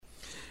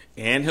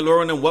And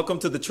hello and welcome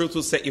to the Truth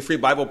Will Set You Free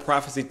Bible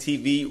Prophecy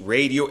TV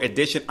radio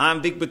edition.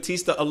 I'm Vic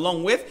Batista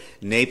along with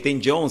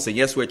Nathan Jones. And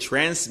yes, we're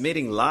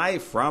transmitting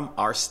live from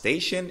our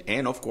station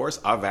and of course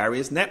our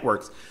various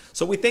networks.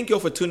 So we thank you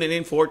all for tuning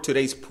in for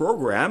today's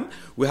program.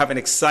 We have an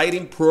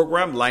exciting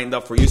program lined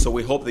up for you. So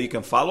we hope that you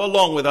can follow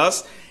along with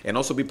us and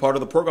also be part of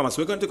the program.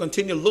 So we're going to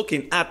continue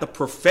looking at the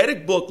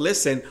prophetic book,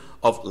 listen,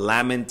 of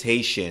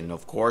Lamentation,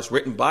 of course,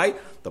 written by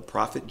the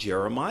prophet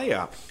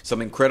Jeremiah.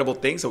 Some incredible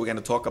things that we're going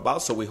to talk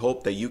about. So we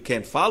hope that you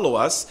can follow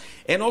us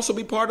and also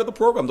be part of the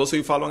program. Those of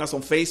you following us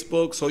on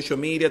Facebook, social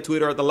media,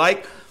 Twitter, or the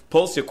like,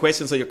 post your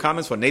questions or your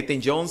comments for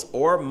Nathan Jones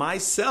or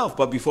myself.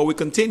 But before we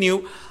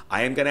continue,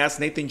 I am going to ask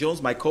Nathan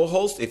Jones, my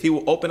co-host, if he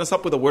will open us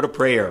up with a word of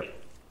prayer.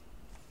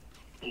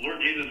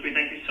 Lord Jesus, we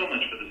thank you so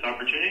much for this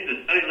opportunity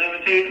to study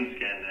Lamentations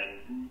again.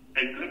 And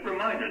a good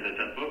reminder that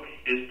that book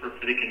is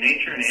prophetic in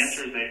nature and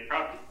answers a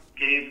prophet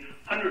gave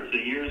hundreds of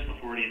years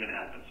before it even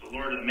happened. So,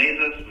 Lord, amaze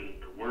us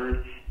with your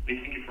word. We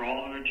thank you for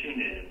all who are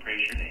tuned in and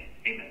praise your name.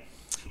 Amen.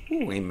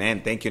 Ooh,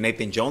 amen. Thank you,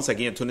 Nathan Jones.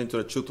 Again, you're tuned into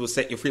the Truth Will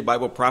Set You Free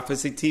Bible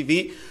Prophecy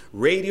TV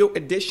radio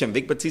edition.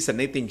 Vic Batista,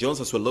 Nathan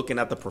Jones, as we're looking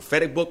at the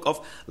prophetic book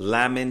of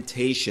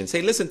Lamentations.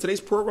 Hey, listen,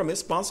 today's program is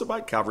sponsored by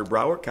Calvary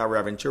Broward,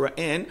 Calvary Aventura,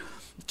 and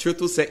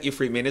Truth Will Set You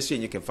Free Ministry.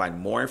 And you can find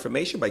more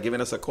information by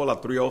giving us a call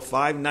at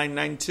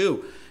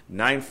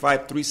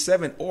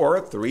 305-992-9537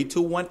 or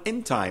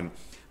 321-IN-TIME.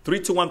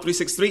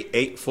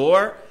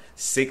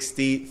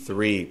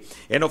 321-363-8463.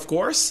 And of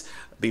course,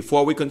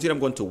 before we continue, I'm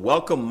going to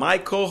welcome my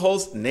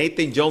co-host,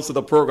 Nathan Jones, to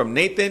the program.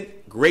 Nathan,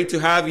 great to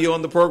have you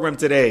on the program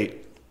today.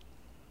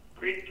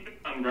 Great to be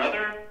on,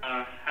 brother.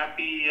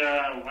 Happy,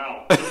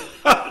 4th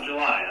of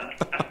July.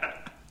 Huh?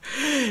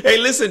 Hey,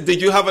 listen,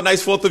 did you have a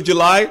nice 4th of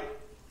July?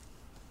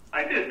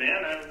 I did,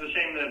 man. I was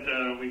ashamed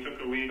that we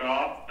took a week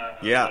off.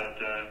 Yeah. But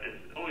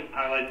it's always a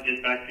highlight to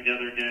get back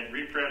together again,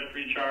 refreshed,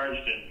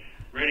 recharged, and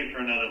ready for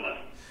another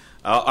lesson.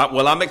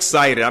 Well, I'm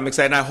excited.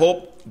 I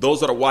hope those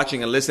that are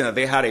watching and listening, that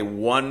they had a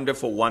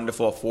wonderful,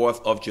 wonderful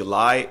 4th of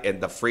July, and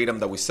the freedom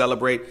that we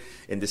celebrate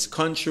in this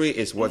country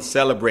is worth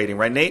celebrating.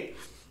 Right, Nate?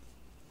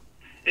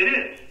 It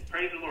is.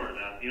 Praise the Lord.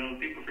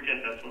 People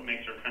forget that's what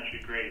makes our country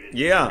great. It's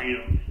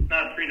freedom.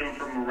 Not freedom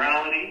from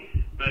morality,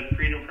 but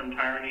freedom from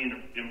tyranny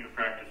and freedom to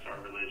practice our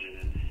religion.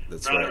 And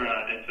that's brother,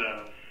 right.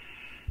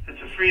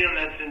 It's a freedom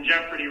that's in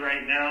jeopardy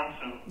right now,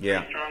 so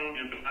yeah. Be strong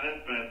about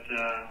it, but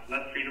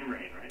let freedom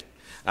reign, right?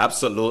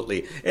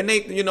 Absolutely. And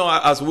Nate,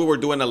 as we were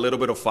doing a little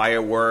bit of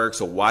fireworks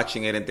or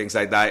watching it and things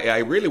like that, I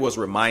really was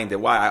reminded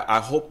why I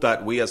hope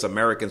that we as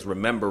Americans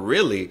remember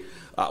really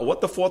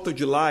what the 4th of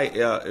July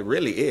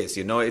really is.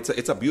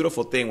 It's a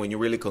beautiful thing when you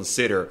really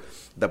consider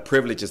the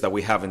privileges that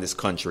we have in this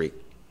country.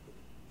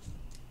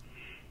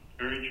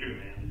 Very true,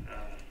 man.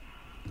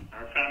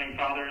 Our founding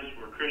fathers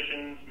were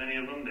Christians, many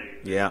of them. They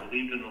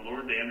believed in the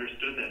Lord. They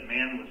understood that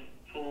man was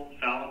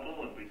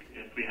fallible, and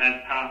if we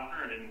had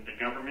power in the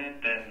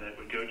government, then that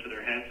would go to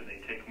their heads and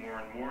they'd take more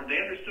and more.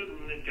 They understood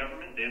limited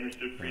government. They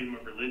understood freedom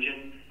of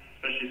religion,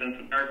 especially since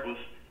America was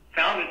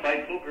founded by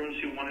pilgrims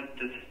who wanted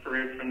to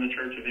separate from the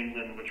Church of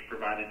England, which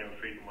provided no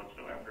freedom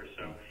whatsoever.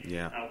 So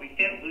we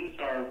can't lose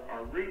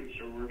our roots,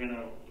 or we're going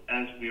to,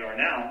 as we are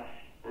now,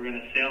 we're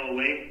going to sail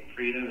away from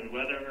freedom, and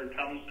whatever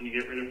comes when you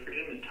get rid of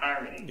freedom is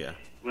tyranny. Yeah.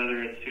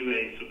 Whether it's to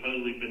a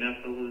supposedly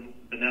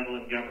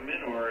benevolent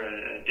government or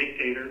a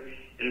dictator,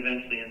 it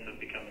eventually ends up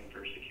becoming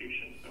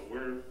persecution. So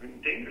we're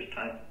in dangerous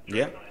times.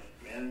 Yeah.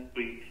 Man,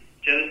 we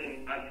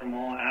jettison God from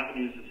all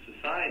avenues of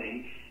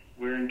society.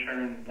 We're in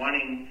turn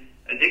wanting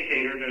a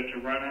dictator to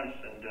run us,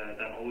 and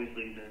that always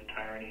leads into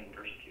tyranny and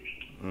persecution.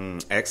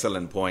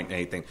 Excellent point,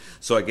 Nathan.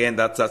 So again,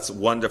 that's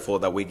wonderful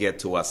that we get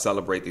to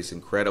celebrate these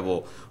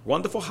incredible,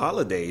 wonderful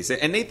holidays.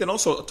 And Nathan,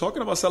 also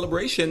talking about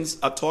celebrations,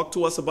 talk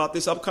to us about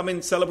this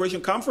upcoming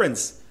celebration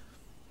conference.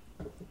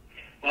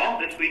 Well,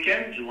 this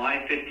weekend,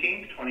 July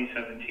 15th,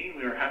 2017,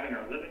 we are having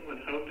our Living with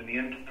Hope in the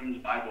End Times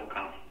Bible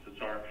Conference.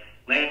 It's our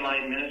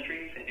Landline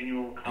Ministries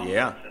annual conference.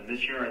 Yeah. And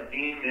this year our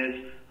theme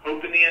is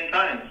Hope in the End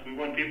Times. We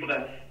want people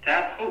to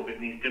have hope in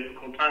these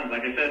difficult times.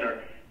 Like I said, our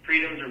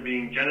freedoms are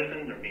being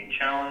jettisoned, they're being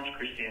challenged,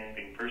 Christianity is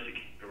being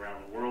persecuted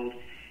around the world.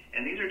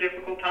 And these are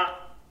difficult times.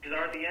 These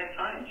are the end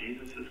times.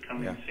 Jesus is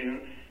coming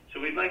soon. So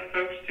we'd like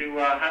folks to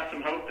have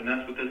some hope, and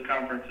that's what this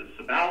conference is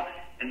about.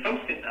 And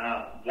folks can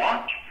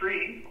watch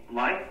free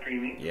live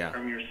streaming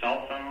from your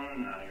cell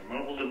phone, your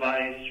mobile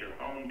device, your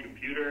home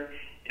computer,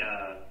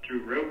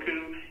 through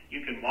Roku.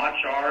 You can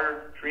watch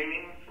our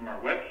streaming from our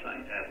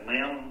website at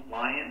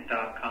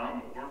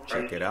lamblion.com or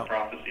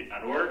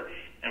christprophecy.org.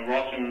 And we're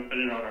also going to put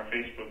it on our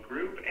Facebook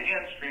group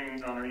and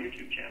streaming on our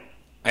YouTube channel.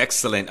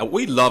 Excellent.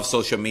 We love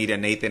social media,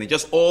 Nathan, and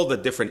just all the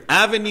different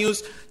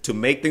avenues to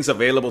make things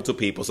available to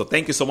people. So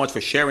thank you so much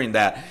for sharing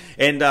that.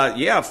 And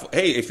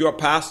hey, if you're a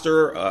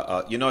pastor,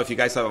 if you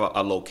guys have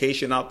a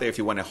location out there, if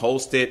you want to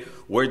host it,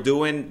 we're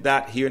doing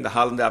that here in the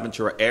Holland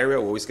Aventura area.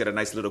 We always get a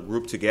nice little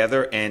group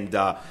together. And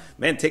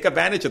take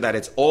advantage of that.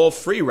 It's all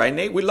free, right,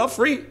 Nate? We love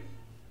free.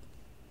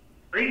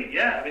 Free,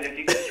 yeah. I mean, if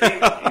you can stream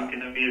it, you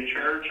can be a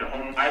church, a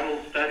home Bible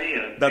study,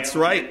 That's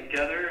right.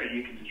 Together, and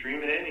you can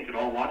stream it in. You can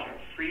all watch it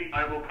free TV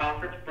Bible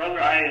Conference.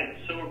 Brother, I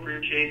so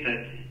appreciate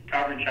that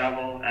Calvary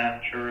Chapel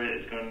at Ventura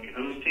is going to be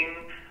hosting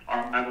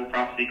our Bible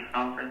Prophecy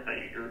Conference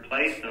at your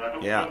place. So I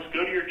hope folks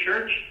go to your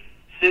church,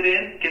 sit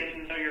in, get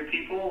to know your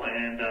people,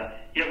 and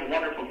you have a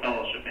wonderful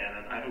fellowship,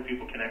 man. And I hope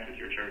people connect with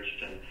your church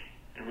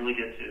and really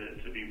get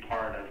to be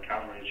part of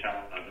Calvary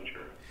Chapel at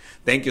Ventura.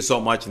 Thank you so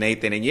much,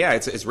 Nathan. And yeah,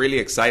 it's really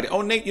exciting.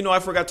 Oh, Nate, I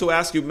forgot to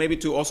ask you maybe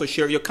to also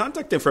share your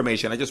contact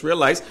information. I just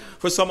realized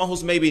for someone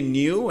who's maybe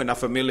new and not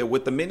familiar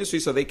with the ministry,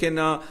 so they can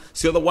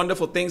see all the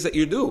wonderful things that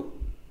you do.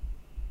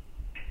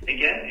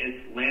 Again,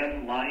 it's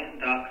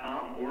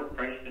landlion.com or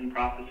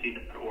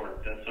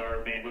christinprophecy.org. That's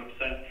our main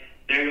website.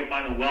 There you'll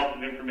find a wealth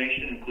of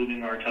information,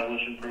 including our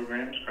television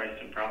programs,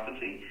 Christ in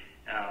Prophecy.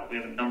 We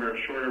have a number of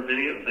shorter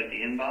videos like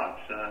the Inbox,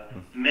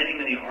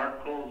 many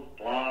articles,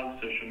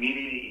 blogs, social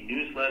media,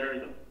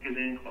 newsletters, a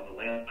magazine called The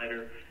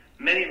Lamplighter,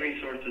 many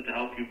resources to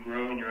help you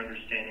grow in your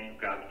understanding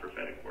of God's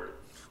prophetic word.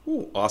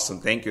 Ooh, awesome.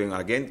 Thank you. And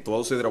again, to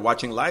those that are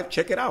watching live,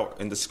 check it out.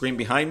 In the screen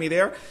behind me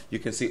there, you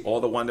can see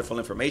all the wonderful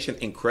information,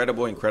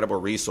 incredible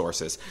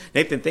resources.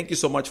 Nathan, thank you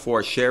so much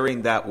for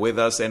sharing that with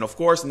us. And of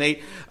course,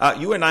 Nate,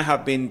 you and I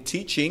have been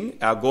teaching,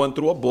 going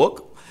through a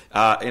book,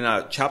 in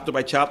a chapter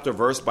by chapter,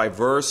 verse by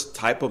verse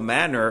type of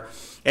manner.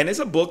 And it's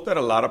a book that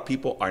a lot of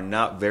people are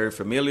not very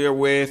familiar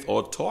with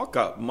or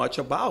talk much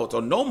about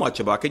or know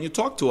much about. Can you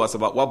talk to us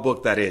about what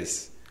book that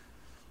is?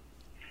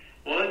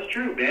 Well, it's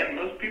true, man.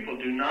 Most people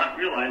do not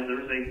realize there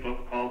is a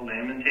book called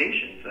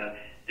Lamentations.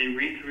 They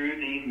read through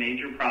the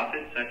major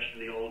prophets section of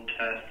the Old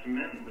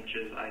Testament, which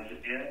is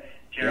Isaiah,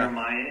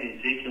 Jeremiah,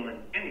 Ezekiel,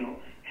 and Daniel.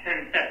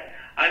 And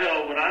I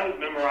know when I was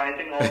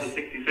memorizing all the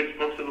 66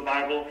 books of the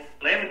Bible,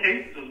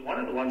 Lamentations was one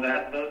of the ones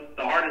that had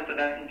the hardest of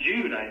that in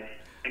Jude. I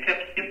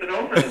kept skipping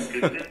over them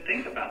because I didn't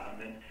think about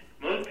them. And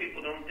most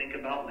people don't think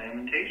about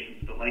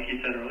Lamentations. But like you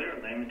said earlier,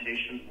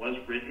 Lamentations was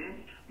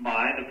written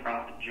by the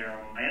prophet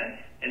Jeremiah,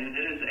 and it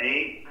is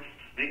a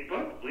big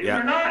book, believe it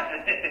or not.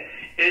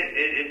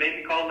 It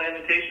may be called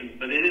Lamentations,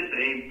 but it is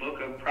a book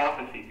of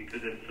prophecy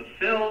because it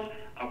fulfills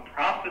a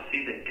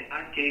prophecy that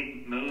God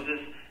gave Moses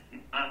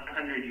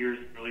 100 years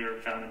earlier,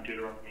 found in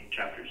Deuteronomy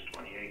chapters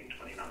 28 and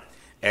 29.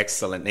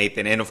 Excellent,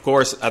 Nathan. And of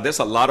course, there's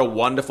a lot of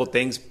wonderful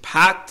things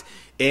packed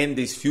in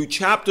these few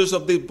chapters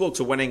of the book.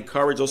 So I want to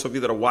encourage those of you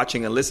that are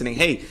watching and listening,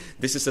 hey,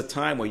 this is a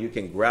time where you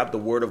can grab the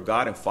Word of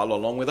God and follow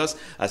along with us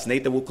as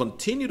Nathan will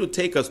continue to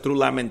take us through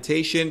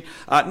Lamentation.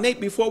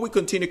 Nate, before we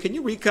continue, can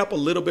you recap a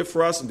little bit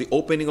for us the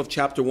opening of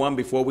chapter 1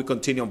 before we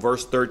continue on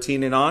verse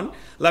 13 and on?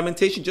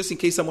 Lamentation, just in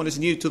case someone is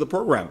new to the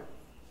program.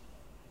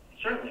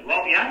 Certainly.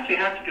 Well, we actually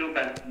have to go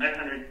back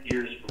 900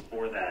 years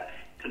before that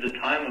to the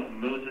time of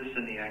Moses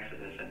and the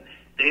Exodus. And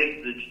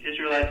the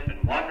Israelites have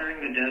been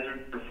wandering the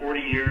desert for 40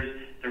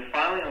 years. They're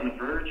finally on the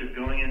verge of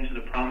going into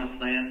the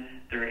Promised Land.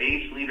 Their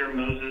aged leader,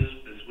 Moses,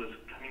 was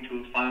coming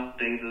to his final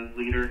days as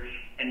leader,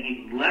 and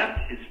he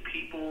left his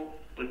people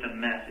with a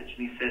message.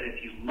 And he said,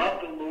 if you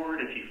love the Lord,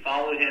 if you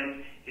follow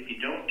him, if you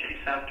don't chase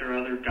after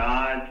other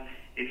gods,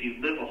 if you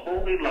live a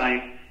holy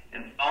life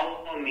and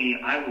follow me,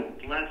 I will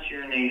bless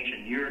your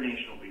nation. Your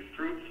nation will be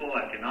fruitful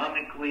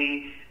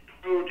economically,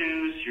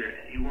 produce,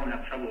 you won't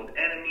have trouble with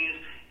enemies,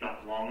 you'll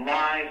have long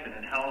lives and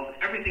in health,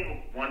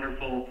 everything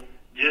wonderful,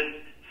 just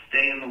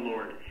stay in the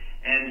Lord.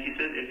 And he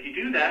said, if you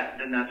do that,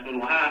 then that's what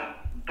will happen.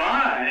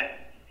 But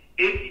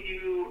if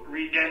you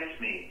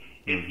reject me,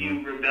 if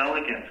you rebel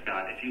against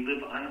God, if you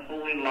live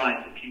unholy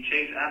lives, if you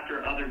chase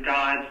after other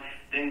gods,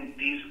 then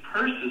these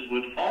curses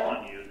would fall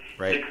on you.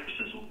 Right. The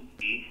curses will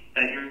be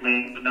that your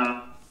land would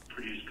not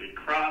produce good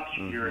crops,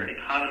 your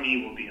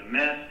economy will be a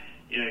mess,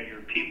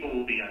 your people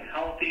will be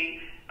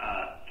unhealthy,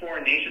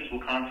 foreign nations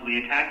will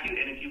constantly attack you,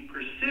 and if you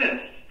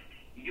persist,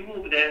 you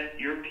will then,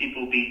 your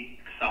people, be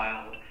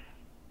exiled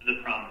to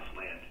the Promised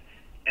Land.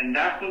 And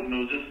that's what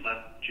Moses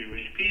left the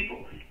Jewish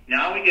people.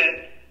 Now we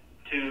get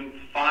to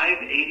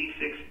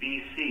 586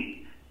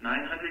 BC,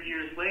 900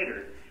 years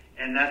later,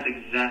 and that's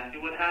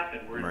exactly what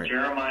happened. We're in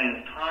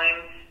Jeremiah's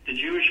time. The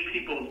Jewish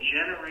people,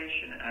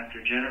 generation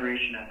after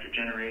generation after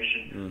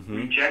generation,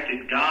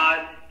 rejected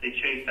God. They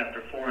chased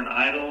after foreign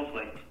idols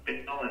like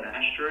Baal and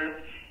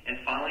Ashtoreth, and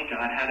finally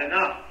God had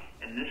enough.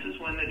 And this is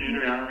when the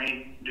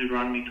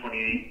Deuteronomy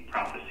 28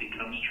 prophecy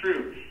comes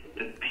true.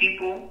 The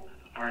people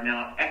are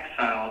now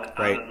exiled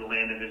out of the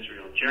land of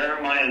Israel.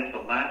 Jeremiah is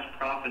the last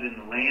prophet in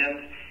the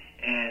land,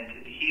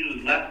 and he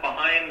was left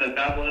behind. The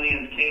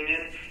Babylonians came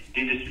in,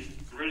 they destroyed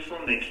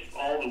Jerusalem, they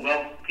all the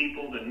wealthy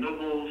people, the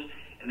nobles,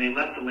 and they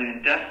left the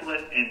land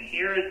desolate. And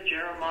here is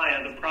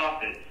Jeremiah the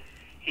prophet.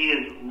 He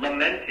is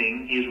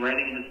lamenting, he is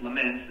writing his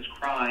laments, his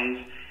cries,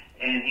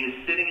 and he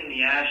is sitting in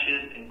the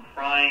ashes and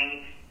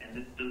crying,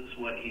 and this is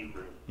what he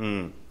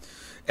wrote.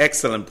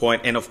 Excellent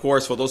point. And of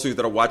course, for those of you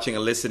that are watching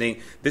and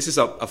listening, this is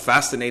a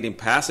fascinating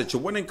passage. I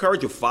want to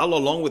encourage you, follow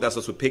along with us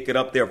as we pick it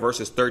up there,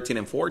 verses 13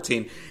 and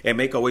 14, and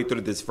make our way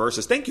through these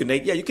verses. Thank you,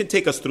 Nate. Yeah, you can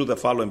take us through the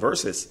following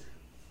verses.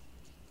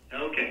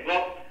 Okay.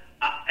 Well,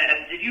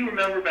 did you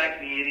remember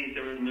back in the 80s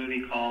there was a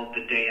movie called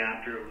The Day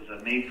After? It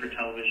was made for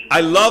television.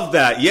 I love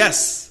that.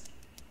 Yes.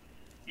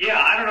 Yeah,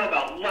 I don't know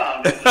about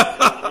love. It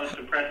was the most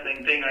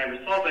depressing thing I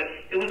ever saw, but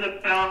it was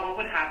about what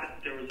would happen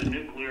if there was a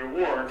nuclear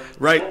war.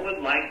 Right. What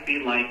would life be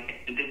like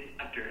a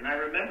disaster? And I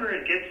remember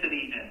it gets to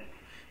the end.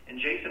 And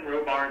Jason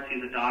Robards,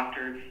 he's a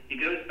doctor. He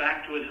goes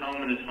back to his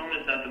home, and his home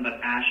is nothing but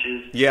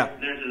ashes. Yeah.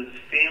 There's this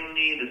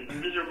family, this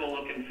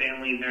miserable-looking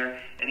family there,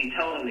 and he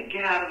tells them to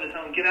get out of his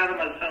home, get out of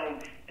his home.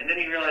 And then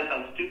he realizes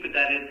how stupid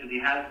that is because he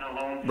has no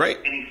home. Right.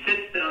 And he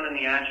sits down in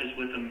the ashes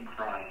with them and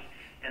cries.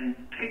 And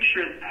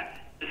picture that.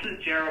 This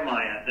is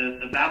Jeremiah.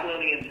 The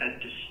Babylonians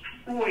had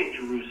destroyed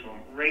Jerusalem,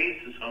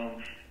 razed his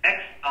home,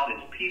 exiled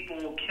his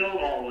people,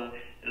 killed all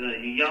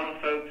the young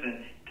folks,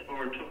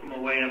 or took them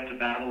away up to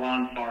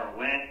Babylon far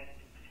away.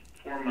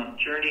 4-month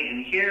journey.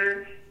 And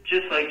here,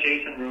 just like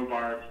Jason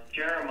Robards,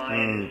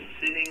 Jeremiah is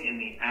sitting in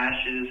the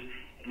ashes,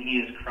 and he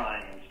is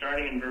crying. And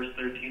starting in verse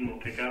 13, we'll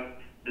pick up.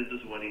 This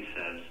is what he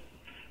says.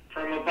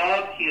 From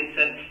above, he has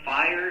sent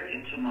fire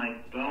into my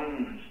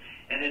bones,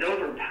 and it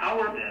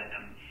overpowered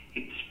them.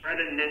 He spread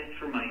a net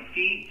for my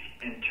feet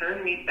and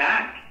turned me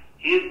back.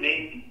 He has made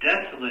me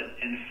desolate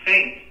and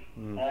faint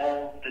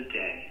all the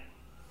day.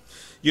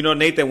 You know,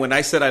 Nathan, when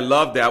I said I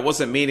loved that, I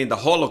wasn't meaning the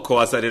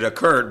Holocaust that it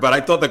occurred, but I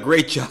thought a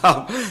great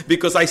job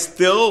because I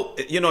still,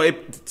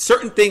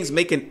 certain things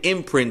make an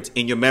imprint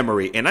in your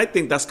memory. And I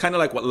think that's kind of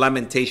like what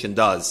Lamentation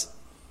does.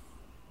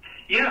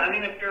 Yeah, I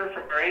mean, if you're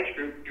from our age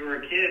group, you were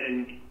a kid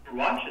and you were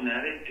watching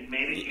that, it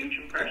made a huge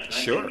impression.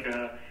 Sure. I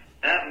think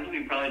that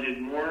movie probably did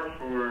more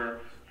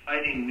for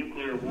fighting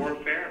nuclear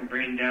warfare and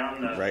bringing down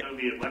the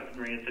Soviet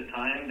weaponry at the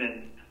time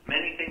than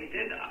many things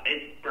did.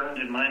 It burned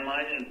in my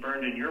mind and it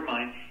burned in your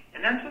mind.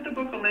 And that's what the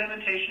book of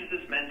Lamentations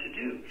is meant to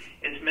do.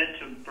 It's meant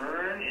to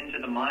burn into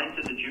the minds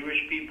of the Jewish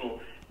people,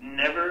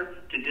 never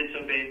to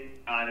disobey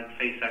God and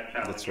face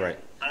exile. That's right.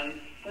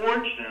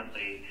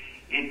 Unfortunately,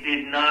 it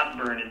did not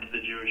burn into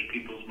the Jewish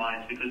people's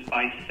minds because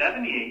by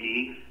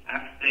 70 AD,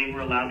 after they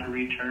were allowed to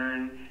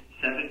return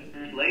 7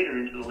 years later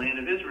into the land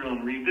of Israel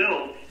and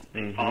rebuild,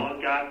 they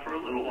followed God for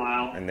a little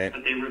while,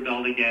 but they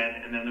rebelled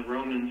again, and then the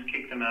Romans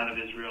kicked them out of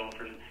Israel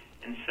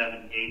in 7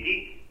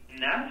 AD.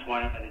 And that's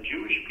why the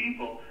Jewish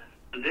people,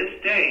 to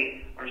this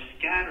day, are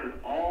scattered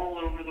all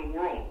over the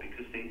world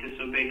because they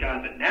disobey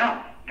God. But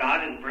now,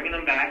 God is bringing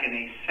them back in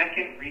a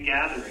second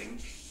regathering,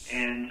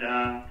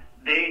 and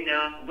they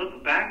now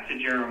look back to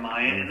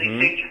Jeremiah, and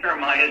they take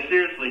Jeremiah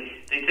seriously.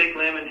 They take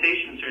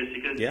Lamentations seriously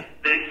because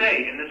they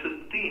say, and this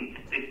is the theme,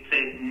 they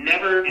say,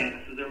 never again,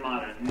 this is their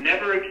motto,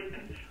 never again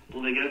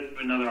will they go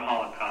through another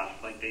Holocaust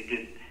like they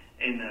did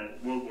in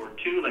World War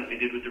II, like they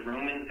did with the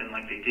Romans, and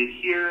like they did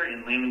here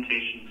in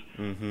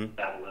Lamentations,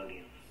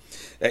 Babylonians.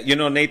 You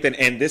know, Nathan,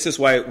 and this is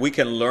why we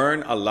can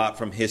learn a lot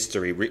from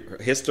history.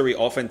 History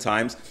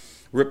oftentimes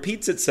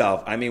repeats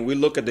itself. I mean, we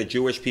look at the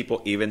Jewish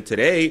people even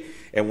today,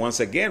 and once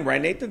again, right,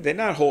 Nathan, they're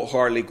not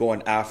wholeheartedly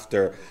going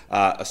after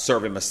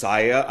serving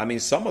Messiah. I mean,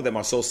 some of them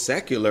are so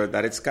secular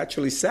that it's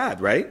actually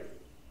sad, right?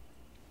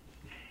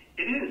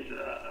 It is.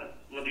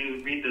 When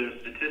you read the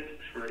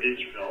statistics for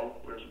Israel,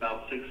 where it's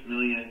about 6.5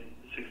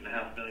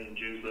 million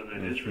Jews live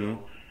in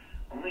Israel,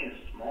 only a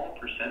small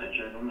percentage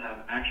of them have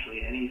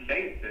actually any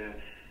faith.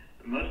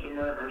 Most of them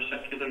are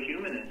secular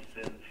humanists.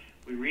 And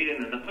we read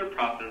in another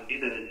prophecy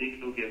that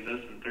Ezekiel gives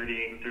us in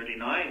 38 and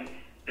 39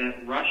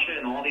 that Russia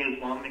and all the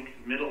Islamic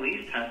Middle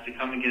East has to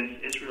come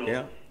against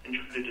Israel and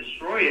try to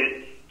destroy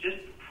it just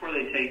before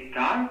they take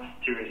God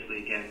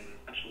seriously again,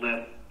 much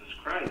less Jesus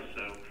Christ.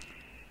 So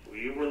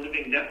we're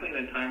living definitely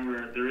in a time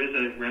where there is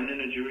a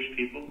remnant of Jewish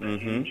people,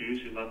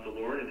 Jews who love the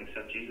Lord and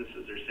accept Jesus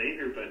as their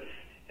Savior, but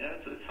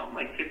it's something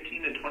like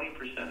 15 to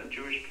 20% of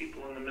Jewish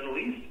people in the Middle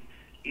East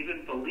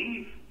even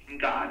believe in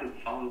God and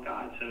follow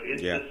God. So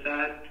it's a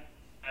sad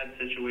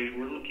situation.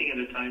 We're looking at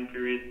a time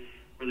period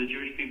where the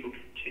Jewish people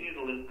continue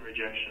to live in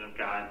rejection of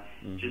God,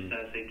 just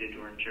as they did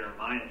during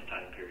Jeremiah's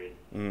time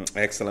period.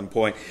 Excellent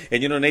point.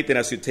 And you know, Nathan,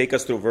 as you take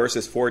us through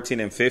verses 14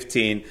 and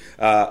 15,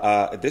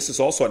 this is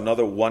also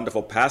another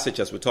wonderful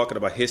passage as we're talking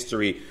about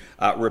history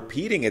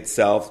repeating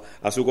itself.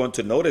 As we're going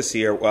to notice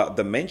here,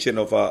 the mention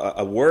of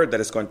a word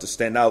that is going to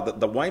stand out,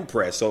 the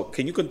winepress. So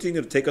can you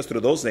continue to take us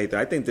through those, Nathan?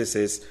 I think this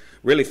is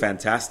really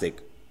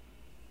fantastic.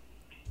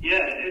 Yeah,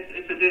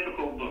 it's a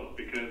difficult book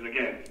because,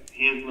 again,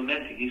 he is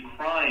lamenting, he's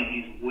crying,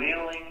 he's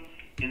wailing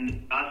in the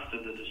dust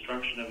of the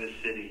destruction of his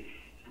city.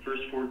 In verse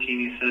 14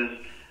 he says,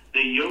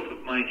 the yoke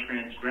of my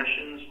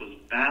transgressions was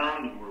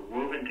bound and were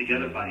woven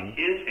together by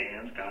his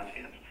hands, God's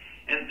hands,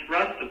 and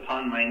thrust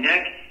upon my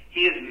neck.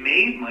 He has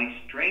made my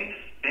strength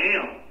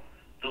fail.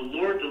 The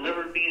Lord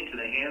delivered me into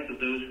the hands of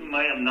those whom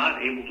I am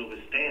not able to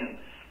withstand.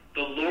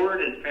 The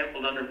Lord has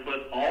trampled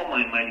underfoot all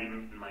my mighty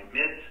in my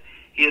midst.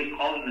 He has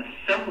called an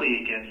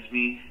assembly against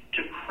me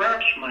to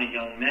crush my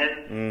young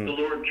men. The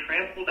Lord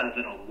trampled as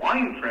in a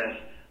winepress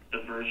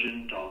the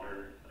virgin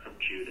daughter of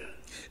Judah.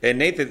 And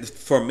Nathan,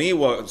 for me,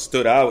 what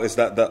stood out is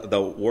that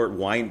the word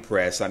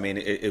winepress. I mean,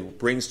 it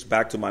brings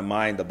back to my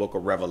mind the book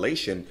of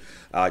Revelation,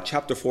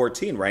 chapter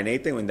 14, right,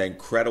 Nathan? In the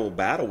incredible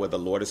battle where the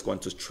Lord is going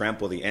to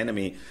trample the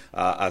enemy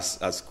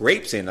as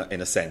grapes in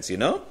a sense, you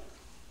know?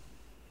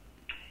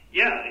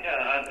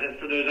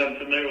 For those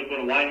unfamiliar with what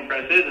a wine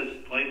press is,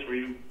 it's a place where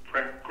you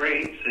press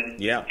grapes and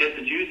get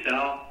the juice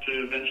out to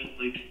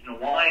eventually turn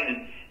to wine.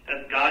 And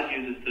that God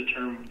uses the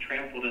term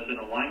trampled as in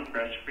a wine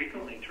press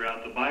frequently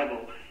throughout the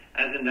Bible,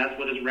 as in that's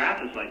what his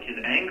wrath is like. His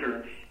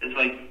anger is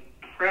like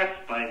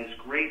pressed by this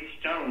great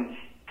stone,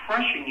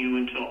 crushing you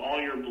until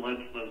all your blood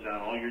flows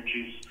out, all your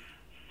juice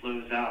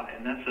flows out.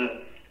 And that's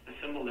a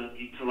symbol that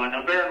he's alive.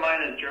 Now bear in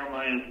mind, as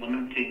Jeremiah is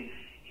lamenting,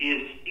 he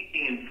is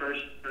speaking in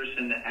first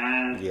person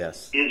as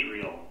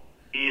Israel.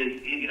 He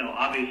is,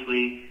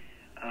 obviously,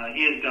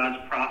 he is God's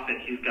prophet.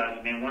 He's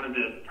God's man. One of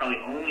the probably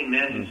only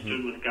men who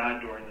stood with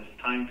God during this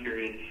time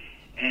period.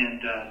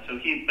 And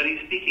but he's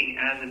speaking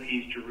as if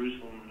he's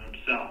Jerusalem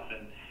himself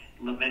and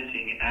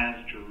lamenting as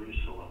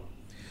Jerusalem.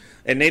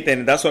 And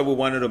Nathan, that's why we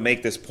wanted to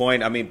make this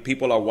point. I mean,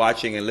 people are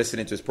watching and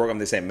listening to this program.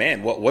 They say,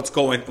 "Man, what's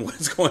going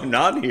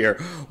on here?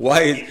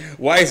 Why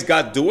is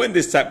God doing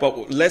this type?"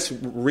 But let's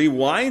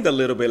rewind a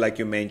little bit, like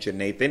you mentioned,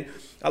 Nathan.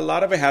 A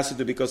lot of it has to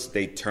do because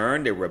they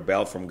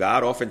rebelled from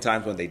God.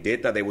 Oftentimes, when they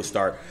did that, they would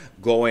start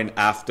going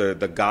after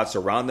the gods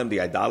around them,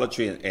 the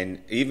idolatry,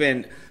 and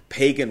even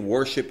pagan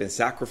worship and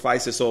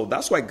sacrifices. So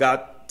that's why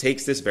God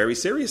takes this very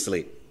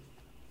seriously.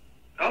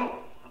 Oh,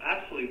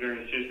 absolutely,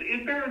 very seriously.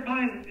 And bear in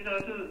mind, this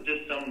isn't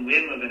just some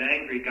whim of an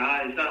angry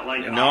guy. It's not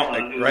like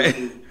Allah,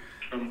 who's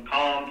from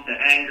calm to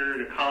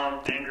anger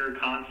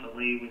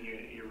constantly when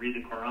you read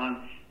the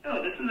Quran.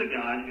 No, this is a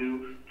God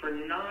who, for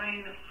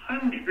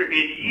 900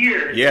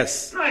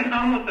 years,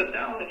 almost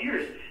 1,000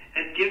 years,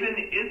 had given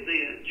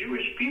the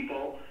Jewish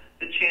people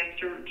the chance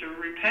to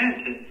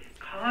repent. And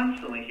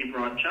constantly he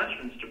brought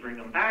judgments to bring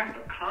them back,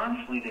 but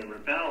constantly they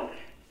rebelled.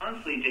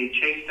 Constantly they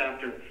chased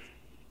after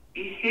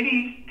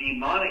hideous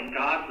demonic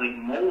gods like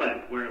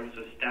Molech, where it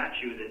was a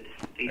statue that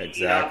they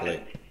heat up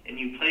and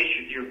you place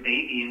your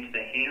baby into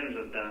the hands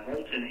of the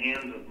molten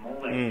hands of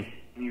Molech,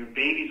 and your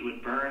babies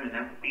would burn, and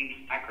that would be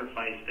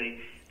sacrifice.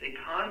 They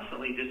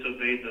constantly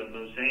disobeyed the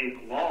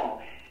Mosaic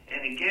law,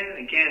 and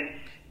again,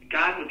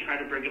 God would try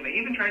to bring them. He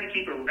even tried to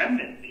keep a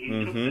remnant. He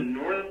took the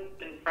northern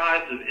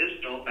tribes of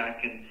Israel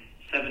back in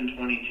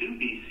 722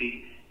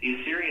 BC. The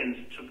Assyrians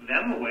took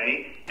them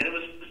away, and it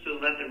was supposed to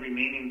let the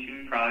remaining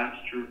two tribes,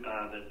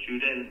 the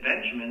Judah and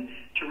Benjamin,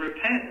 to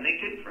repent. And they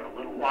did for a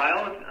little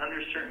while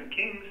under certain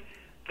kings,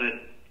 but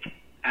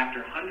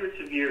after hundreds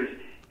of years,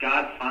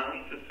 God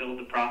finally fulfilled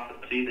the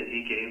prophecy that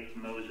he gave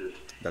Moses.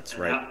 That's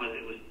right.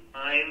 It was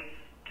time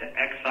to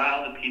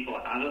exile the people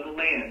out of the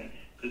land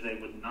because they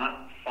would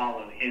not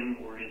follow him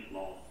or his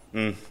law.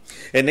 And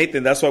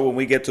Nathan, that's why when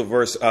we get to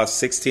verse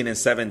 16 and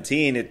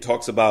 17, it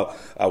talks about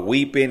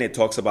weeping. It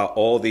talks about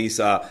all these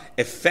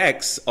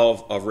effects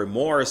of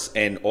remorse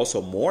and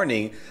also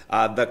mourning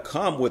that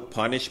come with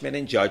punishment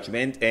and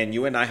judgment. And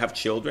you and I have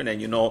children,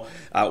 and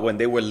when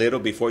they were little,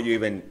 before you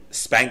even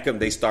spank them,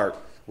 they start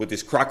with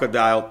these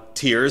crocodile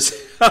tears,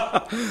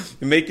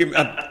 making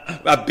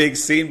a big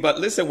scene. But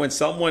listen, when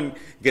someone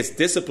gets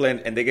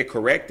disciplined and they get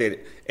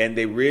corrected and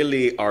they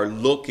really are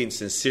looking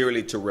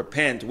sincerely to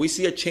repent, we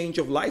see a change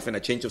of life and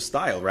a change of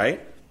style,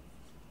 right?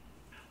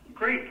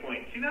 Great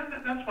point. See,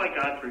 that's why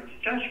God brings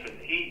judgment.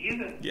 He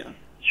isn't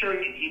sure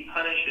he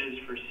punishes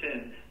for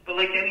sin, but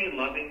like any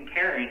loving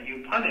parent,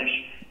 you punish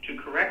to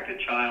correct a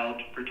child,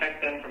 to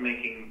protect them from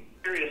making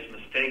serious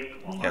mistakes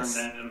that will harm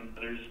them and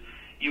others.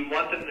 You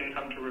want them to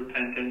come to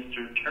repentance,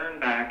 to turn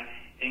back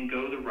and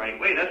go the right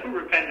way. That's what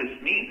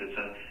repentance means. It's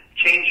a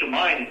change of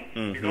mind.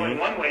 You're going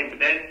one way, but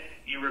then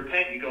you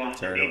repent, you go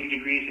 180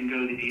 degrees and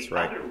go the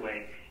other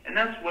way. And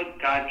that's what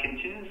God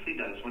continuously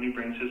does when he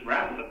brings his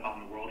wrath upon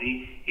the world.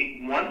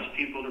 He wants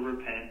people to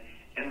repent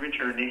and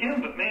return to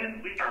him. But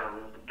man, we are a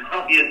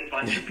rebellious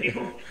bunch of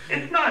people.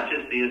 It's not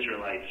just the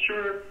Israelites.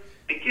 Sure,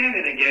 again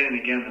and again and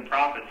again, the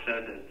prophet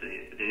said that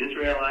the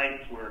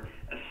Israelites were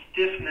a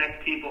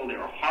stiff-necked people. They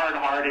were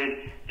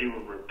hard-hearted. They were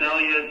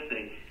rebellious.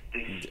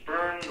 They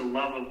spurned the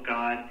love of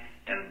God.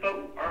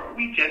 But are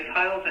we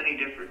Gentiles any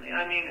differently?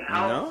 I mean,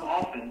 how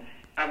often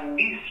have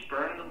we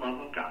spurned the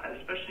love of God,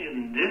 especially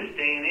in this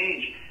day and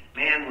age?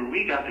 Man, where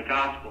we got the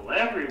gospel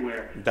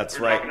everywhere. That's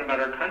right. We were talking about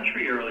our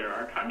country earlier.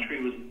 Our country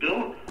was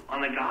built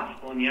on the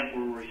gospel, and yet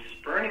we're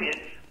spurning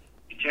it,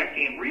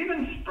 rejecting it. We're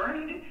even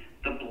spurning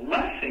the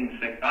blessings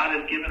that God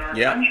has given our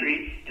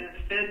country, and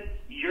instead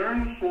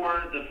yearn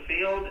for the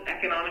failed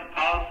economic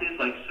policies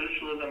like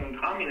socialism and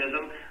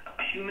communism,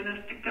 a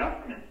humanistic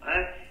government.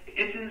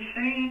 It's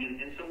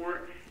insane. And so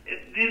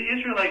the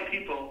Israelite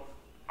people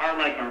are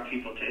like our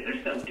people today.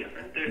 There's no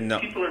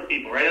different. People are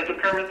people, right? As a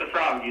Kermit the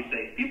Frog, you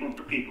say, people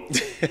are people.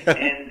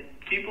 And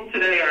people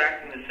today are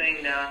acting the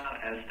same now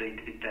as they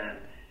did then.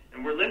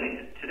 And we're living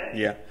it today.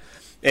 Yeah.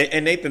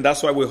 And Nathan,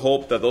 that's why we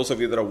hope that those of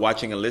you that are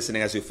watching and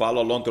listening, as you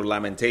follow along through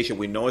Lamentation,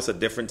 we know it's a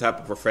different type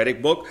of prophetic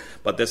book,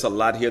 but there's a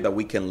lot here that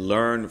we can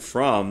learn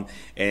from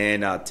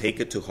and take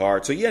it to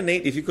heart. So yeah,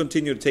 Nate, if you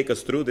continue to take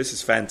us through, this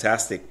is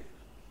fantastic.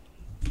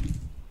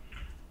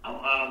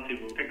 Let's see,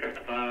 we'll pick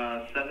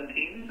up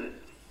 17, is it?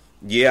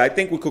 Yeah, I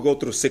think we could go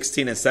through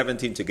 16 and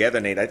 17 together,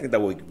 Nate. I think that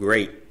would be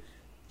great.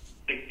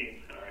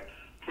 16, all right.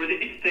 For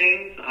these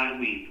things I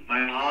weep. My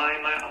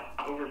eye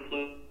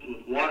overflows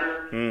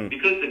water,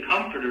 because the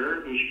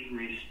Comforter, who should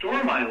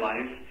restore my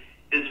life,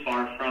 is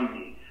far from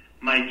me.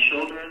 My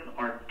children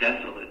are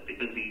desolate,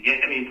 because the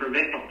enemy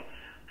prevailed.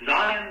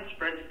 Zion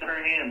spreads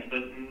her hands,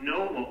 but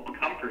no one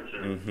comforts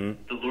her.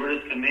 The Lord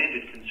has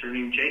commanded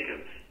concerning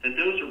Jacob that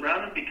those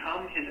around him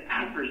become his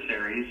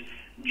adversaries.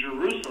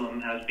 Jerusalem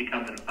has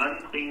become an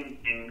unclean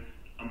thing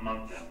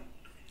among them.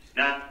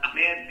 Now,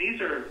 man, these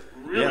are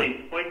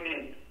really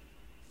poignant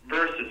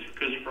verses,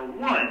 because for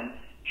one,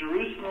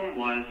 Jerusalem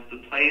was the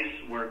place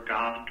where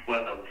God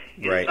dwelled.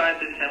 Inside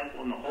the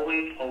temple in the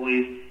Holy of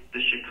Holies, the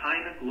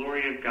Shekinah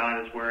glory of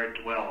God is where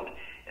it dwelled.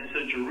 And so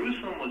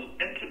Jerusalem was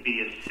meant to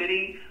be a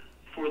city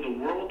for the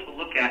world to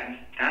look at, and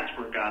that's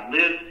where God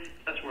lives,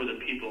 that's where the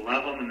people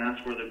love him, and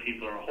that's where the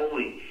people are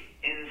holy.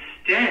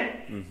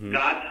 Instead,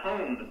 God's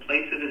home, the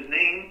place of his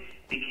name,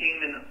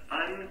 became an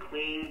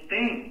unclean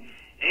thing.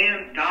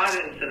 And God,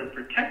 instead of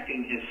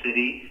protecting his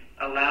city,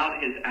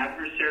 allowed his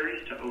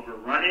adversaries to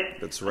overrun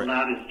it,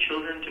 allowed his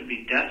children to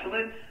be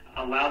desolate,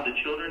 allowed the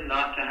children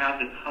not to have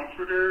the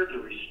Comforter, the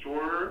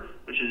Restorer,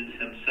 which is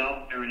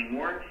himself there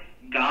anymore.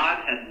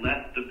 God had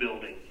left the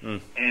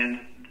building. And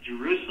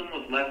Jerusalem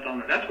was left on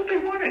there. That's what they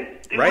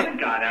wanted. They wanted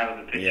God out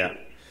of the picture.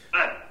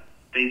 But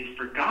they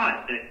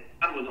forgot that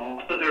God was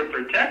also their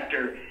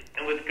protector.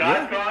 And with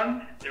God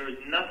gone, there was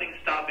nothing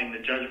stopping the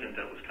judgment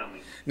that was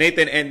coming.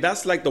 Nathan, and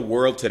that's like the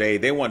world today.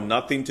 They want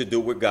nothing to do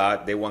with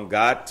God. They want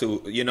God to,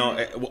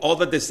 all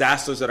the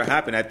disasters that are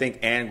happening. I think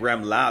Anne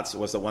Graham Lotz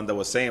was the one that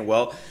was saying,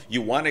 well,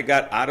 you wanted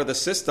God out of the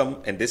system,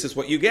 and this is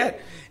what you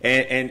get.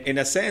 And in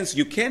a sense,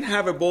 you can't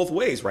have it both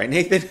ways, right,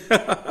 Nathan?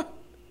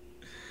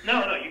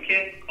 No, you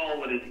can't call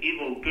what is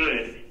evil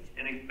good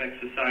and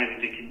expect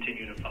society to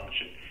continue to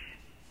function.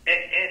 And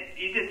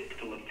you just have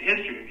to look at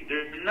history.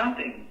 There's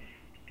nothing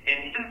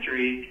in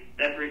history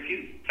that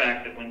refutes the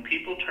fact that when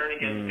people turn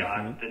against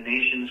God, the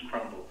nations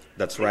crumble.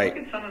 That's right.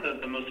 Look at some of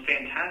the most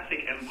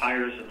fantastic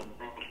empires in the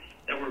world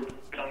that were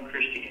built on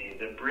Christianity.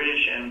 The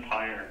British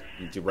Empire.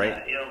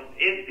 Right.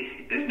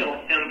 There's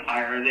no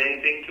empire or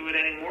anything to it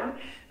anymore.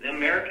 The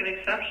American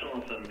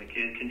exceptionalism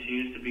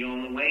continues to be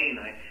on the wane.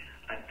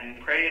 I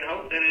pray and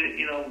hope that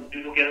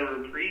we will get a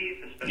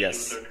reprieve,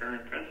 especially with our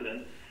current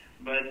president.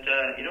 But,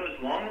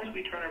 as long as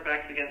we turn our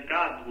backs against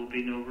God, there will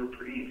be no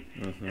reprieve.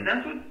 And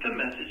that's what the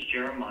message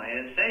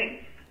Jeremiah is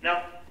saying.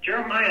 Now,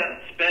 Jeremiah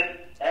spent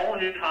all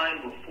his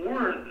time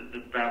before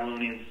the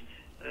Babylonians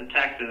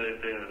attacked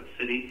the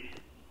city,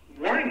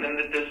 warning them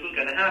that this was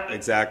going to happen.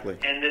 Exactly.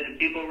 And that the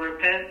people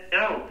repent.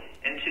 No.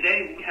 And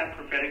today we have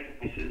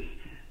prophetic voices,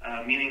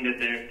 meaning that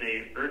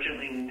they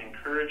urgently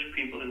encourage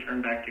people to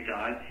turn back to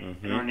God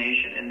in our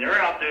nation. And they're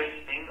out there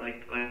saying,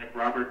 like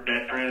Robert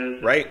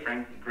Betrez,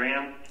 Frank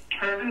Graham,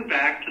 turn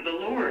back to the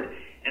Lord.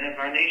 And if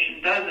our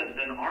nation doesn't,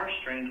 then our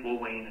strength will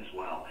wane as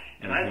well.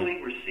 And I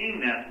believe we're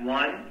seeing that,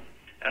 one,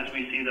 as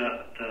we see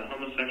the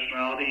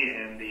homosexuality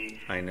and the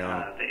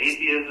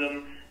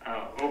atheism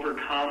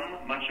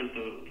overcome much of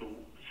the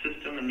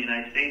system in the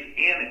United States,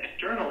 and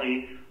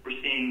externally, we're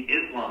seeing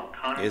Islam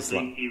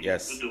constantly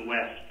with the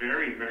West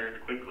very, very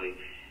quickly.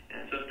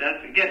 And so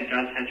that's, again,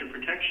 God's hedge of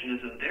protection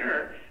isn't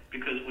there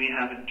because we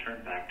haven't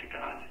turned back to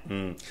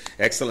God.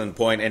 Excellent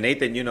point. And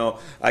Nathan,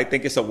 I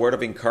think it's a word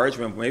of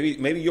encouragement.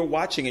 Maybe you're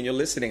watching and you're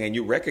listening and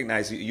you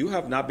recognize you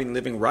have not been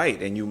living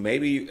right and you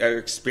maybe are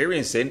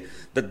experiencing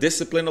the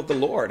discipline of the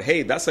Lord.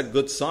 Hey, that's a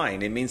good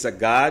sign. It means that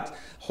God,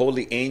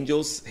 holy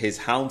angels, his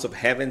hounds of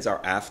heavens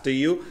are after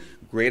you.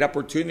 Great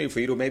opportunity for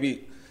you to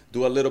maybe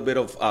do a little bit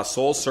of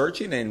soul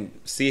searching and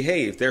see,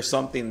 hey, if there's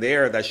something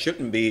there that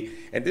shouldn't be.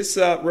 And this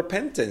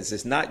repentance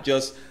is not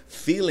just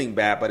feeling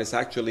bad, but it's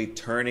actually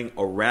turning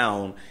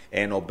around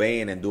and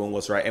obeying and doing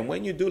what's right. And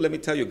when you do, let me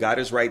tell you, God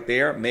is right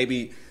there.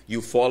 Maybe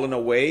you've fallen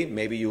away.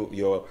 Maybe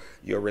your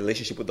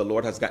relationship with the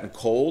Lord has gotten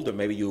cold, or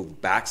maybe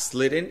you've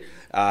backslidden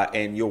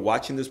and you're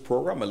watching this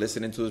program or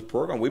listening to this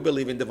program. We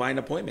believe in divine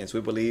appointments.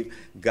 We believe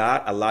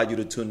God allowed you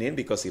to tune in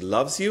because he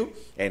loves you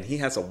and he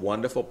has a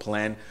wonderful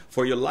plan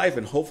for your life.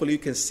 And hopefully you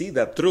can see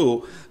that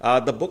through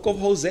the book of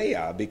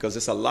Hosea, because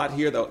there's a lot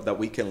here that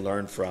we can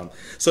learn from.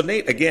 So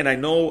Nate, again, I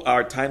know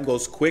our time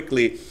goes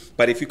quickly,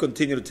 but if you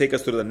continue to take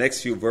us through the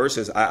next few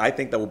verses, I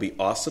think that would be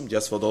awesome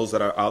just for those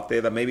that are out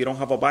there that maybe don't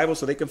have a Bible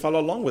so they can follow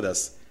along with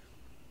us.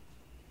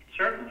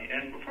 Certainly.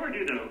 And before I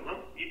do, though,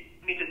 let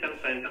me just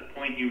emphasize the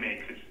point you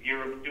make, because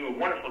you do a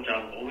wonderful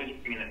job of always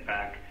bringing it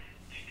back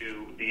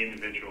to the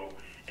individual.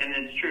 And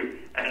it's true.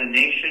 As a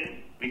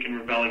nation, we can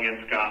rebel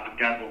against God.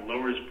 God will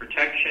lower his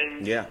protection.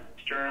 Yeah.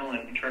 External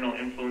and internal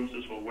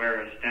influences will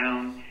wear us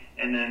down.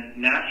 And then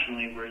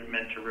nationally, we're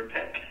meant to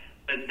repent.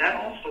 But that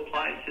also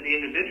applies to the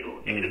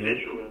individual.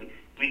 Individually,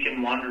 we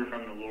can wander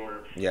from the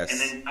Lord. Yes. And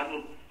then God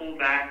will pull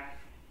back.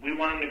 We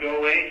want him to go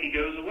away. He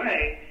goes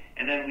away.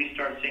 And then we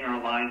start seeing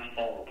our lives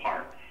fall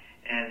apart.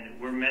 And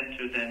we're meant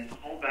to then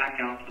pull back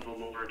out to the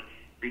Lord,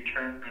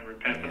 return and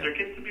repent. Yeah. But there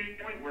gets to be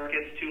a point where it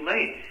gets too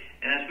late.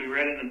 And as we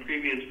read in the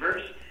previous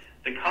verse,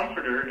 the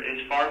Comforter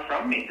is far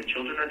from me. The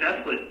children are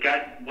desolate.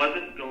 God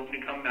wasn't going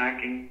to come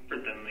back and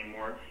comfort them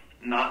anymore,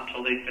 not till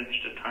until they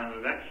finished a time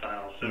of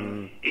exile.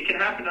 So it can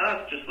happen to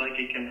us just like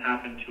it can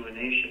happen to a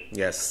nation.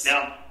 Yes.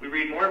 Now, we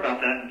read more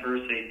about that in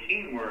verse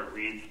 18 where it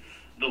reads,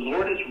 "The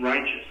Lord is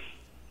righteous,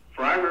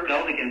 for I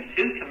rebelled against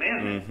his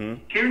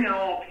commandment. Hear now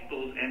all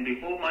peoples, and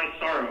behold my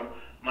sorrow.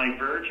 My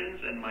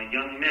virgins and my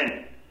young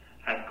men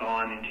have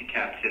gone into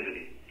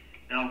captivity."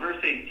 Now,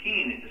 verse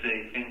 18 is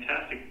a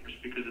fantastic verse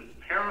because it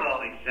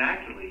parallels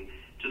exactly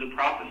to the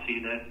prophecy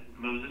that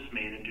Moses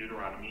made in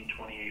Deuteronomy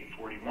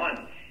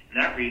 28:41.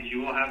 And that reads,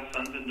 "You will have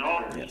sons and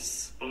daughters,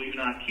 yes, but you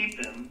will not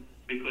keep them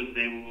because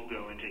they will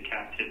go into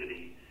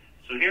captivity."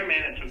 So here,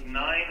 man, it took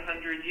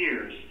 900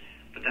 years,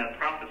 but that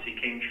prophecy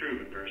came true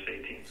in verse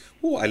 18.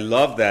 Oh, I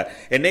love that.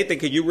 And Nathan,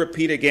 could you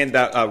repeat again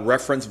that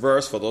reference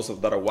verse for those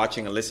that are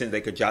watching and listening? They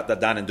could jot that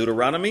down in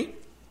Deuteronomy.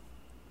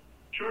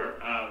 Sure.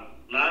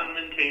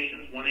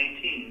 Lamentations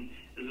 1:18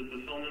 is a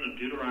fulfillment of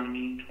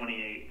Deuteronomy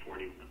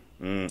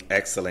 28:41.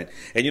 Excellent.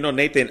 And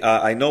Nathan,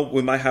 I know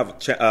we might have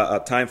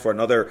time for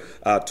another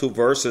 2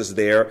 verses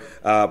there,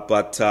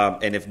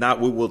 and if not,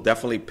 we will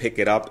definitely pick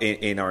it up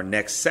in our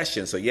next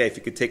session. So yeah, if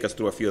you could take us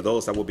through a few of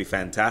those, that would be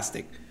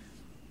fantastic.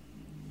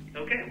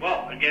 Okay,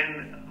 well,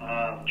 again,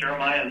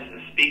 Jeremiah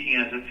is speaking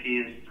as if he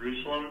is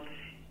Jerusalem.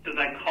 He says,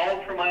 "I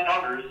called for my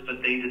daughters,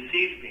 but they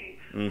deceived me.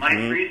 My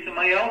priests and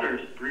my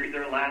elders breathed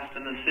their last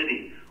in the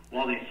city,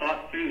 while they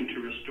sought food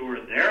to restore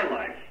their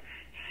life.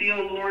 See,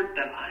 O Lord,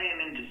 that I am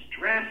in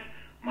distress.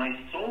 My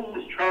soul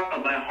is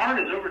troubled. My heart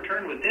is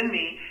overturned within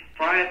me,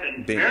 for I have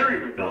been very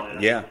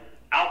rebellious. Yeah.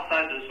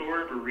 Outside the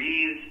sword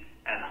bereaves,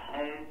 at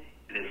home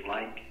it is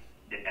like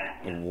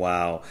death."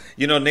 Wow.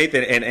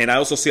 Nathan, and I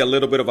also see a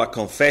little bit of a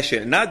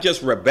confession, not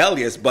just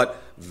rebellious,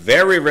 but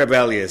very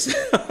rebellious.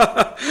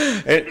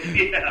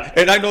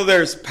 And I know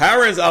there's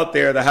parents out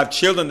there that have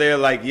children, they're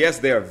like, yes,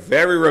 they're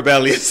very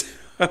rebellious.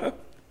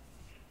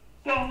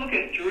 Well, look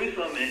at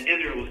Jerusalem, and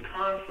Israel was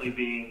constantly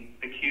being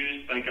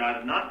accused by God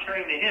of not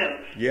turning to him,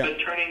 but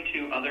turning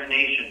to other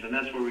nations. And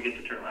that's where we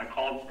get the term, "I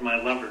called for my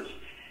lovers."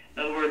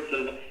 In other words,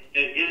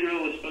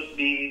 Israel was supposed to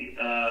be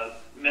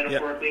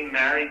metaphorically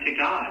married to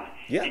God.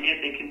 And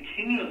yet they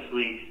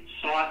continuously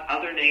sought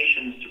other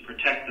nations to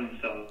protect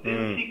themselves. They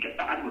would seek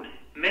God.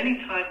 Many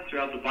times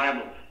throughout the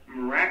Bible,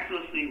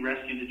 miraculously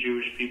rescued the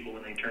Jewish people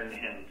when they turned to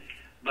him.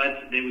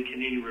 But they would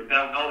continue to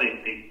rebel.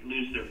 They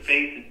lose their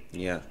faith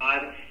in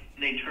God.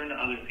 And they turn to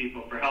other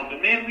people for help.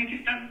 And man, we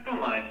do that in our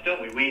lives,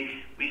 don't we?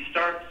 We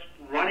start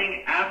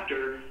running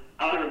after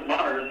other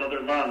lovers,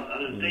 other loves,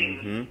 other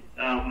things,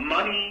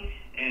 money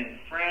and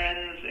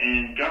friends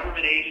and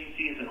government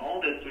agencies and all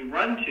this. We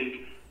run to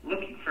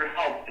looking for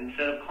help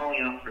instead of calling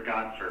out for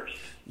God first.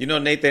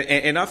 Nathan,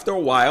 and after a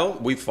while,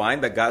 we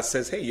find that God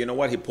says, hey, you know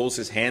what? He pulls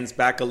his hands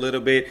back a little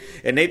bit.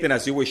 And Nathan,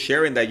 as you were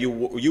sharing that,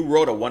 you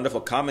wrote a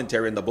wonderful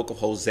commentary in the book of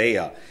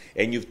Hosea,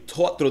 and you've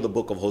taught through the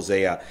book of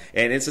Hosea.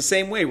 And it's the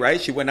same way, right?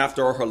 She went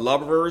after all her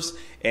lovers,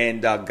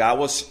 and God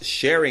was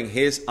sharing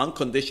his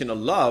unconditional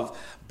love.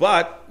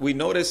 But we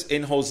notice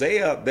in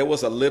Hosea, there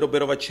was a little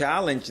bit of a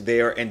challenge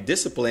there and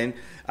discipline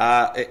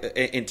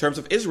in terms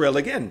of Israel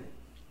again.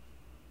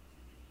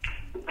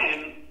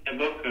 In a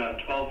book,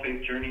 12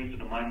 Faith Journeys to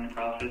the Minor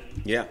Prophets.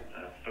 Yeah.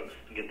 Folks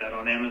can get that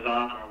on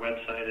Amazon, on our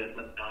website at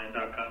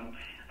litlion.com.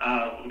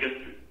 We'll get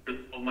through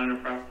 12 Minor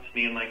Prophets,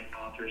 me and my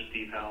author,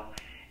 Steve Howell.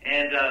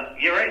 And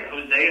you're right,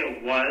 Hosea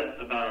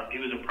he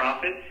was a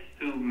prophet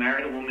who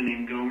married a woman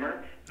named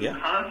Gomer, who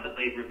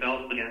constantly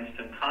rebelled against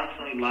him,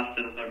 constantly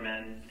lusted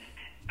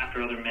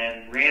after other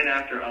men, ran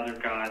after other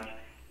gods.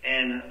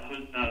 And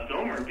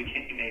Gomer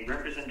became a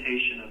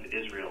representation of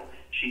Israel.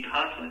 She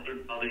constantly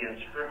rebelled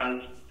against her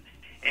husband.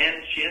 And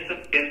she ends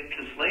up getting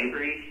to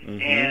slavery,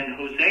 and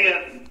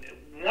Hosea,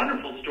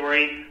 wonderful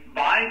story,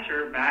 buys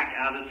her back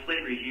out of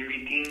slavery. He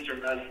redeems her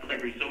out of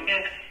slavery. So,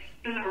 man,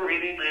 here's what we're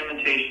reading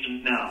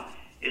Lamentations now.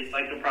 It's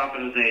like the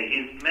prophet Hosea.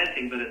 He's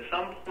lamenting, but at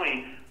some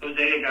point,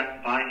 Hosea got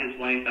to buy his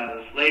wife out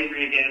of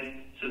slavery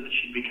again so that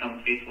she'd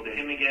become faithful to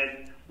him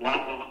again.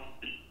 Lots of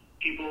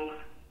people,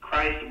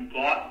 Christ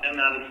bought them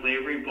out of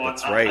slavery, bought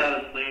us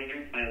out of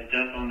slavery by his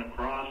death on the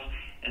cross.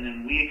 And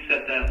then we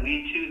accept that.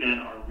 We, too, then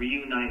are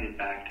reunited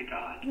back to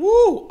God.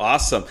 Woo!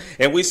 Awesome.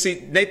 And we see,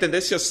 Nathan,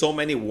 there's just so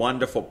many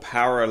wonderful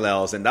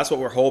parallels. And that's what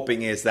we're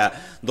hoping is that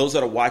those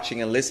that are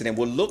watching and listening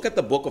will look at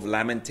the book of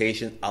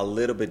Lamentations a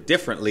little bit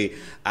differently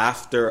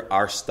after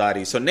our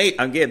study. So, Nate,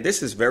 again,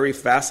 this is very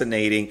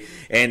fascinating.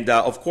 And,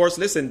 of course,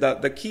 listen,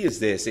 the key is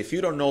this. If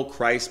you don't know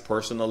Christ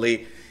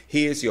personally,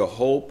 he is your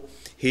hope.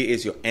 He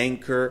is your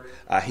anchor.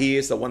 He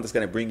is the one that's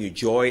going to bring you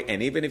joy.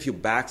 And even if you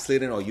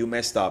backslidden or you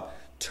messed up,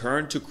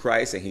 turn to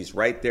Christ, and he's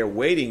right there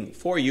waiting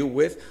for you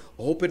with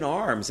open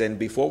arms. And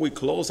before we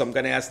close, I'm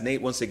going to ask Nate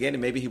once again,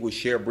 and maybe he will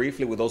share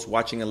briefly with those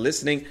watching and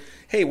listening,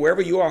 hey,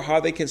 wherever you are, how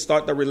they can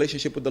start the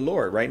relationship with the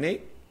Lord. Right,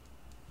 Nate?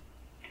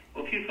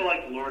 Well, if you feel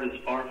like the Lord is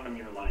far from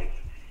your life,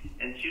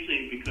 and it's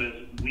usually because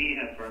we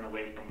have run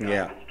away from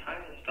God. It's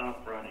time to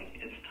stop running.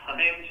 It's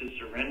time to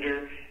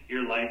surrender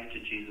your life to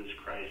Jesus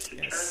Christ, to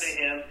turn to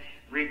him,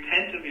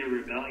 repent of your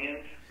rebellion,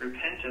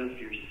 repent of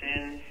your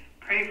sin,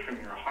 pray from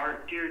your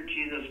heart, dear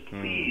Jesus,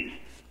 please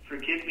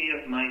forgive me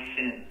of my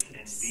sins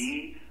and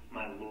be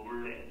my Lord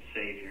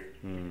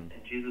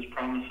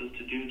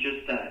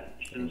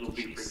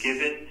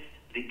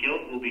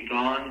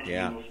on, and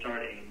you will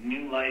start a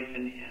new life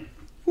in Him.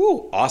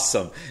 Ooh,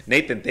 awesome.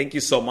 Nathan, thank you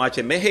so much.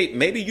 And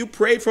maybe you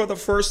prayed for the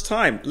first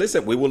time.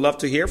 Listen, we would love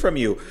to hear from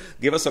you.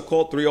 Give us a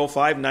call,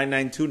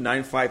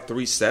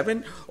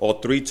 305-992-9537 or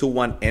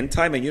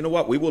 321-END-TIME. And you know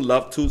what? We would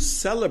love to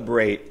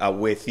celebrate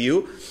with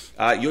you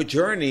your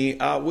journey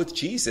with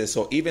Jesus.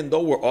 So even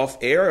though we're off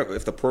air,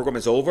 if the program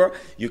is over,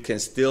 you can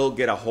still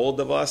get a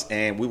hold of us,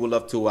 and we would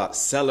love to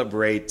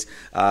celebrate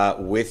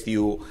with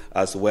you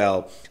as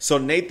well. So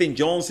Nathan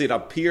Jones, it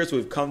appears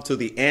we've come to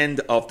the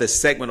end of the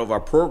segment of our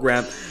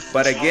program.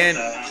 But again,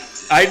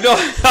 I know.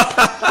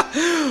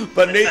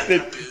 But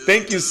Nathan,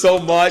 thank you so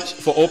much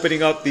for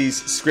opening up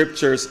these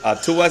scriptures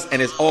to us.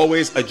 And it's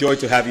always a joy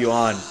to have you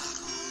on.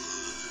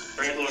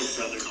 Praise the Lord,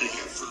 brother. Take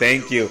care.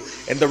 Thank you.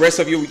 And the rest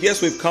of you, yes,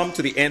 we've come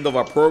to the end of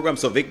our program.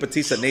 So Vic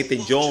Batista,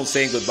 Nathan Jones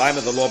saying goodbye.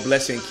 May the Lord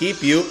bless you and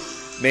keep you.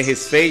 May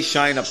His face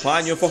shine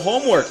upon you. For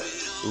homework,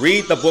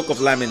 read the book of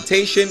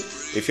Lamentation.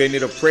 If you're in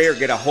need of prayer,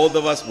 get a hold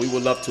of us. We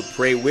would love to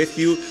pray with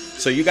you.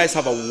 So you guys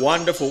have a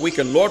wonderful week.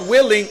 And Lord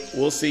willing,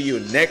 we'll see you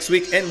next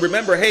week. And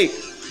remember, hey,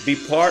 be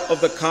part of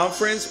the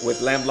conference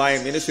with Lamb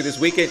Lion Ministry this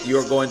weekend.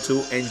 You're going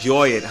to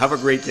enjoy it. Have a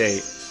great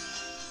day.